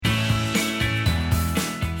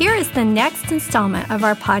Here is the next installment of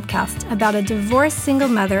our podcast about a divorced single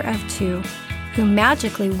mother of 2 who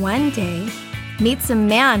magically one day meets a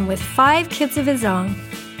man with 5 kids of his own.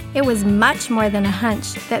 It was much more than a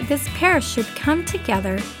hunch that this pair should come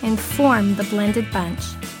together and form the blended bunch.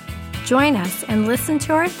 Join us and listen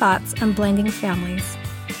to our thoughts on blending families,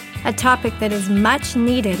 a topic that is much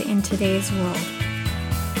needed in today's world.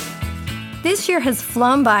 This year has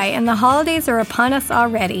flown by and the holidays are upon us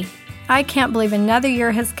already. I can't believe another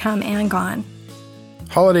year has come and gone.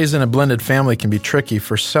 Holidays in a blended family can be tricky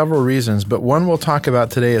for several reasons, but one we'll talk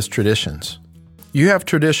about today is traditions. You have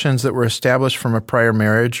traditions that were established from a prior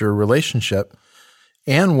marriage or relationship,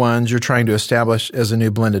 and ones you're trying to establish as a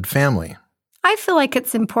new blended family. I feel like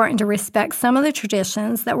it's important to respect some of the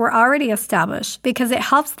traditions that were already established because it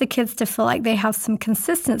helps the kids to feel like they have some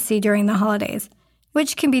consistency during the holidays,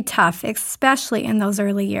 which can be tough, especially in those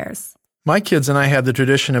early years. My kids and I had the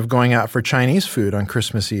tradition of going out for Chinese food on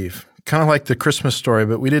Christmas Eve, kind of like the Christmas Story,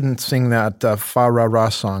 but we didn't sing that fa-ra-ra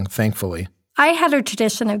song, thankfully. I had a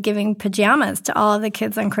tradition of giving pajamas to all of the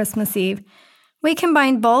kids on Christmas Eve. We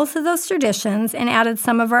combined both of those traditions and added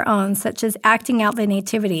some of our own, such as acting out the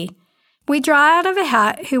nativity. We draw out of a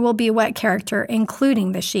hat who will be what character,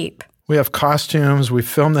 including the sheep. We have costumes, we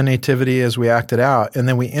film the nativity as we act it out, and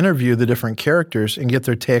then we interview the different characters and get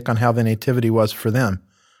their take on how the nativity was for them.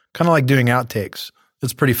 Kind of like doing outtakes.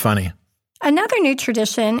 It's pretty funny. Another new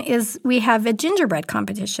tradition is we have a gingerbread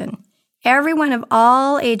competition. Everyone of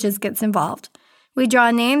all ages gets involved. We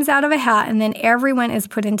draw names out of a hat and then everyone is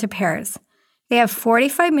put into pairs. They have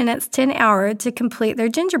 45 minutes to an hour to complete their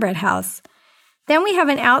gingerbread house. Then we have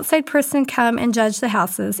an outside person come and judge the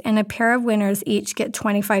houses, and a pair of winners each get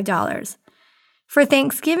 $25. For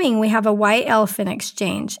Thanksgiving, we have a white elephant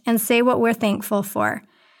exchange and say what we're thankful for.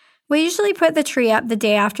 We usually put the tree up the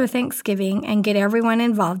day after Thanksgiving and get everyone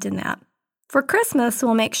involved in that. For Christmas,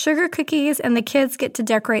 we'll make sugar cookies and the kids get to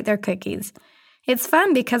decorate their cookies. It's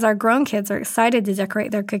fun because our grown kids are excited to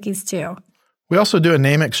decorate their cookies too. We also do a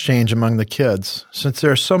name exchange among the kids. Since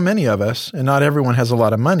there are so many of us and not everyone has a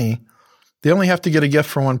lot of money, they only have to get a gift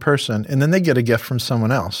from one person and then they get a gift from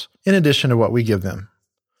someone else, in addition to what we give them.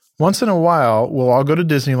 Once in a while, we'll all go to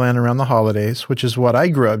Disneyland around the holidays, which is what I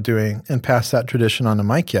grew up doing, and pass that tradition on to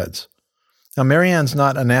my kids. Now, Maryann's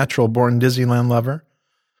not a natural-born Disneyland lover,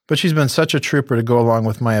 but she's been such a trooper to go along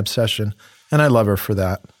with my obsession, and I love her for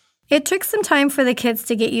that. It took some time for the kids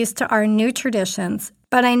to get used to our new traditions,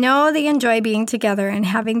 but I know they enjoy being together and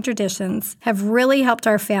having traditions have really helped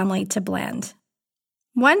our family to blend.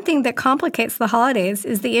 One thing that complicates the holidays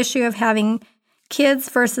is the issue of having kids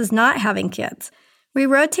versus not having kids. We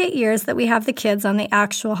rotate years that we have the kids on the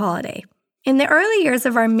actual holiday. In the early years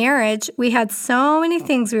of our marriage, we had so many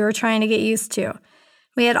things we were trying to get used to.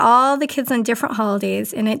 We had all the kids on different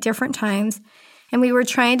holidays and at different times, and we were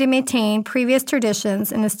trying to maintain previous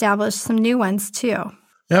traditions and establish some new ones too.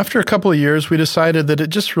 After a couple of years, we decided that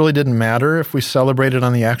it just really didn't matter if we celebrated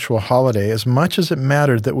on the actual holiday as much as it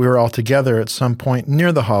mattered that we were all together at some point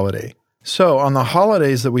near the holiday. So on the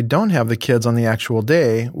holidays that we don't have the kids on the actual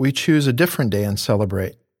day, we choose a different day and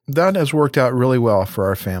celebrate. That has worked out really well for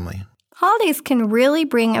our family. Holidays can really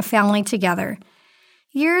bring a family together.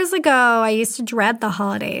 Years ago, I used to dread the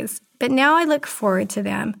holidays, but now I look forward to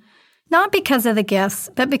them. Not because of the gifts,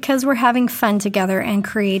 but because we're having fun together and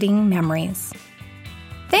creating memories.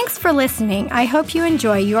 Thanks for listening. I hope you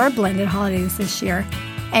enjoy your blended holidays this year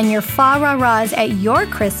and your fa-ra-ras at your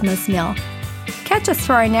Christmas meal. Catch us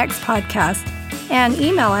for our next podcast and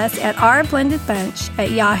email us at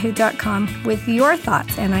ourblendedbunch@yahoo.com with your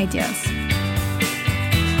thoughts and ideas.